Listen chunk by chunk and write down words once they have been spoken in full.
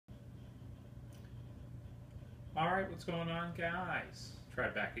Alright, what's going on, guys? Try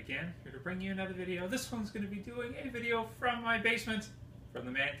back again, here to bring you another video. This one's going to be doing a video from my basement, from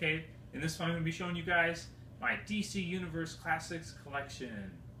the man cave. In this one I'm going to be showing you guys my DC Universe Classics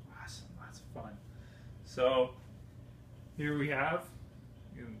collection. Awesome, lots of fun. So, here we have,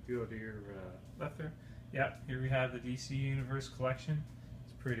 you can go to your left there. Yep, here we have the DC Universe collection.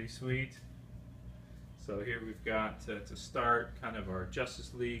 It's pretty sweet. So here we've got, to start, kind of our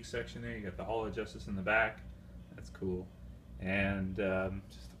Justice League section there. You got the Hall of Justice in the back. That's cool. And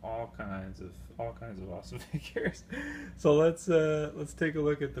just all kinds of awesome figures. So let's take a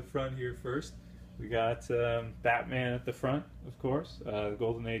look at the front here first. We got Batman at the front, of course. The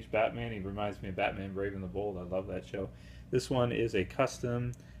Golden Age Batman. He reminds me of Batman Brave and the Bold. I love that show. This one is a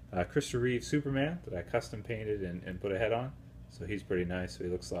custom Christopher Reeve Superman that I custom painted and put a head on. So he's pretty nice. So he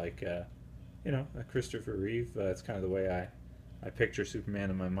looks like you know, a Christopher Reeve. It's kind of the way I picture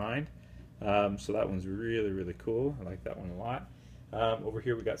Superman in my mind. So that one's really cool. I like that one a lot. Over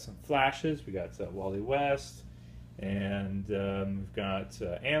here we got some flashes. We got Wally West, and we've got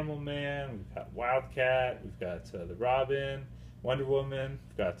Animal Man, we've got Wildcat, we've got the Robin, Wonder Woman,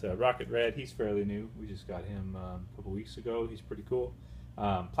 we've got Rocket Red. He's fairly new. We just got him a couple weeks ago. He's pretty cool.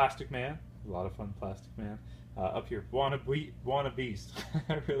 Plastic Man, a lot of fun Plastic Man. Up here, Wanna Beast,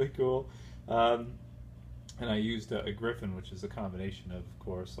 really cool. And I used a griffin, which is a combination of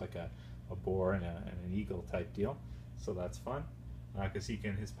course, like a boar and an eagle type deal. So that's fun, because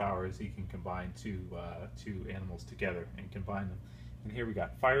his power is he can combine two animals together and combine them. And here we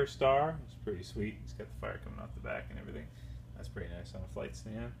got Firestar. It's pretty sweet. He's got the fire coming off the back and everything. That's pretty nice on a flight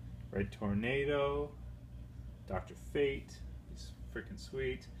stand. Red Tornado, Dr. Fate. He's freaking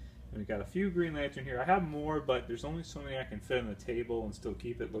sweet. And we got a few Green Lantern here. I have more, but there's only so many I can fit on the table and still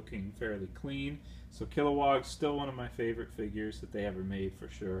keep it looking fairly clean. So Kilowog's still one of my favorite figures that they ever made for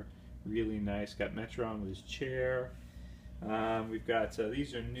sure. Really nice. Got Metron with his chair. We've got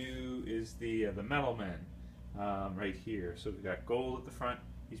these are new. Is the Metal Men right here. So we've got gold at the front.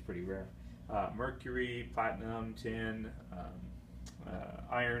 He's pretty rare. Mercury, platinum, tin,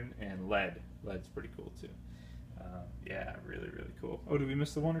 iron, and lead. Lead's pretty cool too. Yeah, really cool. Oh, did we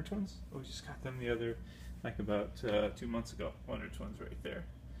miss the Wonder Twins? Oh, we just got them the other, like about 2 months ago. Wonder Twins right there.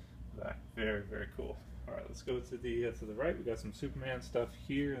 Back. Very cool. All right, let's go to the right. We got some Superman stuff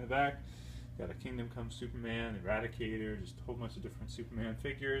here in the back. Got a Kingdom Come Superman, Eradicator, just a whole bunch of different Superman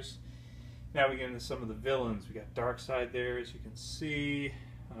figures. Now we get into some of the villains. We got Darkseid there, as you can see.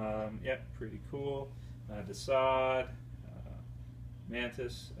 Yep, pretty cool. Desaad,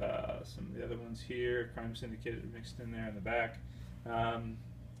 Mantis, some of the other ones here. Crime Syndicate mixed in there in the back.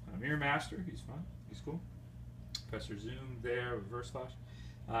 Mirror Master, he's fun. He's cool. Professor Zoom there, Reverse Flash.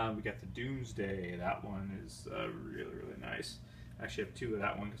 We got the Doomsday. That one is really nice. I actually have two of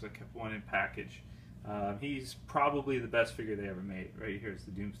that one because I kept one in package. He's probably the best figure they ever made. Right here is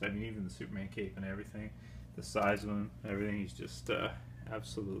the Doomsday. I mean, even the Superman cape and everything, the size of him, everything. He's just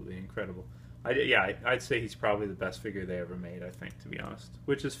absolutely incredible. I'd say he's probably the best figure they ever made, I think, to be honest.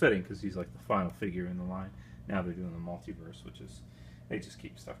 Which is fitting because he's like the final figure in the line. Now they're doing the multiverse, which is, they just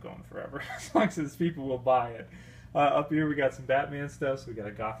keep stuff going forever as long as people will buy it. Up here we got some Batman stuff. So we got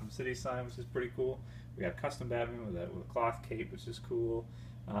a Gotham City sign, which is pretty cool. We got custom Batman with a cloth cape, which is cool.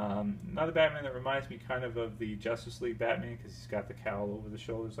 Another Batman that reminds me kind of the Justice League Batman because he's got the cowl over the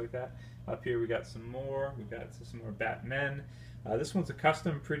shoulders like that. Up here we got some more. We got some more Batmen. This one's a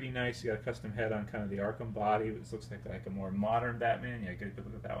custom, pretty nice. You got a custom head on kind of the Arkham body, which looks like a more modern Batman. Yeah, good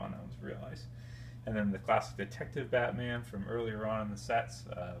look at that one. That one's real nice. And then the classic Detective Batman from earlier on in the sets.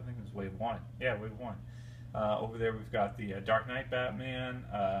 I think it was Wave 1. Yeah, Wave 1. Over there we've got the Dark Knight Batman.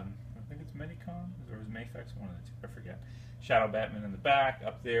 I think it's Medicom, or it was Mafex, one of the two, I forget. Shadow Batman in the back.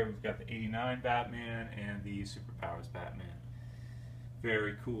 Up there we've got the 89 Batman and the Superpowers Batman.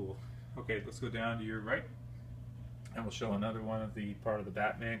 Very cool. Okay, let's go down to your right. And we'll show another one of the part of the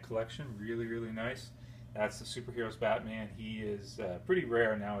Batman collection. Really nice. That's the Superheroes Batman. He is pretty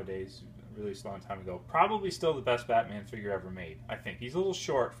rare nowadays. Released a long time ago. Probably still the best Batman figure ever made, I think. He's a little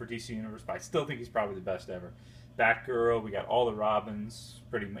short for DC Universe, but I still think he's probably the best ever. Batgirl, we got all the Robins,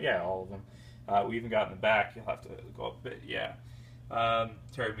 pretty much, yeah, all of them. We even got in the back, you'll have to go up a bit, yeah.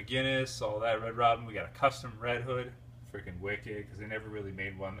 Terry McGinnis, all that, Red Robin. We got a custom Red Hood, freaking wicked, because they never really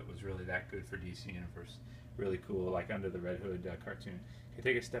made one that was really that good for DC Universe. Really cool, like under the Red Hood cartoon. Okay,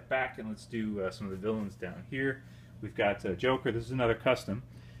 take a step back and let's do some of the villains down here. We've got Joker. This is another custom.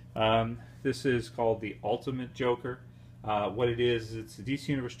 This is called the Ultimate Joker. What it is, it's the DC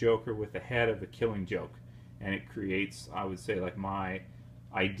Universe Joker with the head of the Killing Joke, and it creates, I would say, like my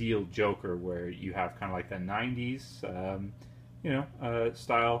ideal Joker, where you have kind of like the 90s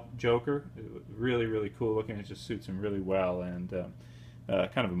style Joker. Really, really cool looking. It just suits him really well, and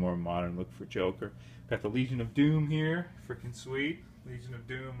kind of a more modern look for Joker. Got the Legion of Doom here. Freaking sweet. Legion of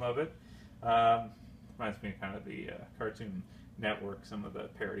Doom, love it. Reminds me of kind of the Cartoon Network, some of the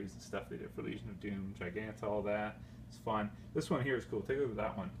parodies and stuff they did for Legion of Doom, Giganta, all that. It's fun. This one here is cool. Take a look at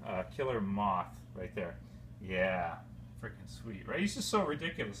that one. Killer Moth right there. Yeah, freaking sweet, right? He's just so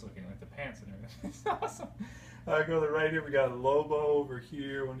ridiculous looking, like the pants and everything. It's awesome. Go to the right here. We got a Lobo over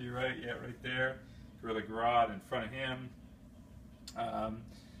here. One to your right, yeah, right there. Gorilla Grodd in front of him.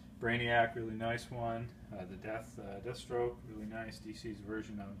 Brainiac, really nice one. The Deathstroke, really nice. DC's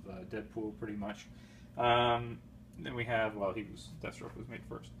version of Deadpool, pretty much. Then we have, well, Deathstroke was made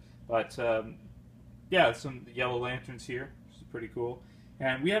first, but yeah, some yellow lanterns here, which is pretty cool.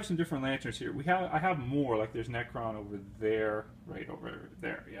 And we have some different lanterns here. I have more, like there's Necron over there, right over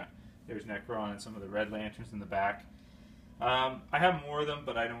there, yeah. There's Necron and some of the red lanterns in the back. I have more of them,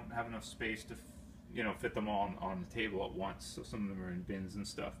 but I don't have enough space to, fit them all on the table at once. So some of them are in bins and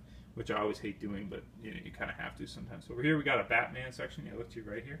stuff, which I always hate doing, but you kind of have to sometimes. So over here we got a Batman section. Yeah, look to you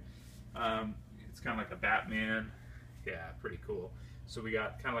right here. It's kind of like a Batman. Yeah, pretty cool. So we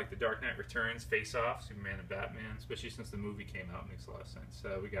got kind of like the Dark Knight Returns face-off, Superman and Batman, especially since the movie came out. Makes a lot of sense.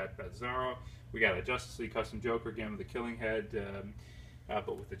 We got Bizarro. We got a Justice League custom Joker again with the Killing Head,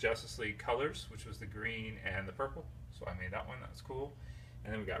 but with the Justice League colors, which was the green and the purple. So I made that one. That's cool.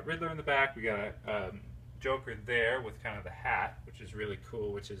 And then we got Riddler in the back. We got a Joker there with kind of the hat, which is really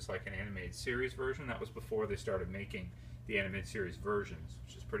cool, which is like an animated series version. That was before they started making the animated series versions,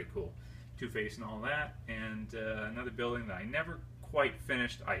 which is pretty cool. Two-Face and all that. And another building that I never quite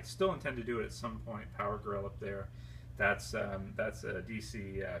finished. I still intend to do it at some point. Power Grill up there. That's a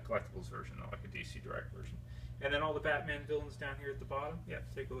DC collectibles version, not like a DC Direct version. And then all the Batman villains down here at the bottom. Yeah,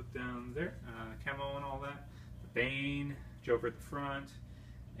 take a look down there. Camo and all that. The Bane, Joker at the front.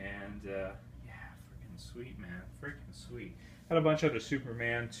 And yeah, freaking sweet, man. Freaking sweet. Got a bunch of other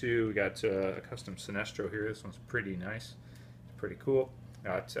Superman too. We got a custom Sinestro here. This one's pretty nice. It's pretty cool.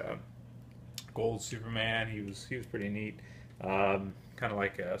 Got Gold Superman. He was pretty neat. Kind of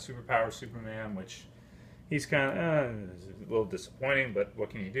like a Superpower Superman, which he's kind of a little disappointing, but what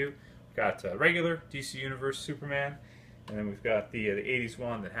can you do? We've got regular DC Universe Superman, and then we've got the 80s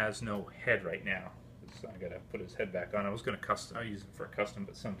one that has no head right now. So I gotta put his head back on. I was gonna I'll use it for a custom,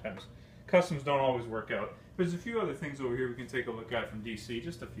 but sometimes customs don't always work out. There's a few other things over here we can take a look at from DC.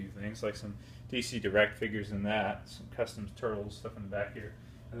 Just a few things, like some DC Direct figures in that, some customs Turtles stuff in the back here.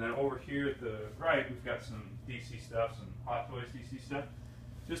 And then over here at the right, we've got some DC stuff, some Hot Toys DC stuff.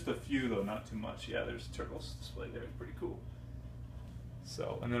 Just a few though, not too much. Yeah, there's Turtles displayed there. It's pretty cool.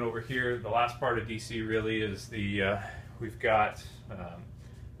 So, and then over here, the last part of DC really is the, we've got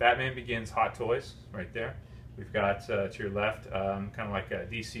Batman Begins Hot Toys right there. We've got to your left, kind of like a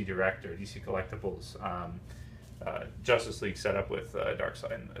DC Direct or DC Collectibles Justice League setup with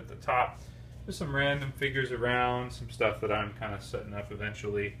Darkseid at the top. There's some random figures around, some stuff that I'm kind of setting up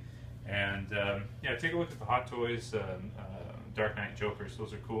eventually. And yeah, take a look at the Hot Toys Dark Knight Jokers.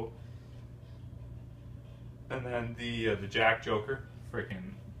 Those are cool. And then the Jack Joker,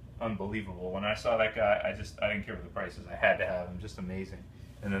 freaking unbelievable. When I saw that guy, I didn't care what the price is. I had to have him. Just amazing.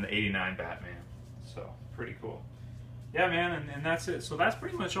 And then the '89 Batman. So pretty cool. Yeah, man, and that's it. So that's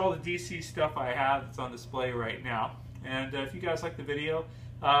pretty much all the DC stuff I have that's on display right now. And if you guys like the video,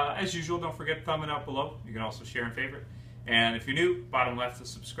 as usual, don't forget to thumb it up below. You can also share and favorite. And if you're new, bottom left to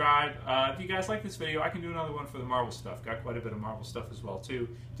subscribe. If you guys like this video, I can do another one for the Marvel stuff. Got quite a bit of Marvel stuff as well, too.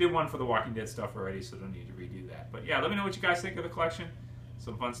 Did one for the Walking Dead stuff already, so don't need to redo that. But yeah, let me know what you guys think of the collection.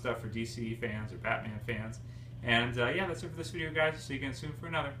 Some fun stuff for DC fans or Batman fans. And yeah, that's it for this video, guys. See you again soon for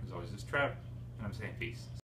another. As always, this is Trev, and I'm saying peace.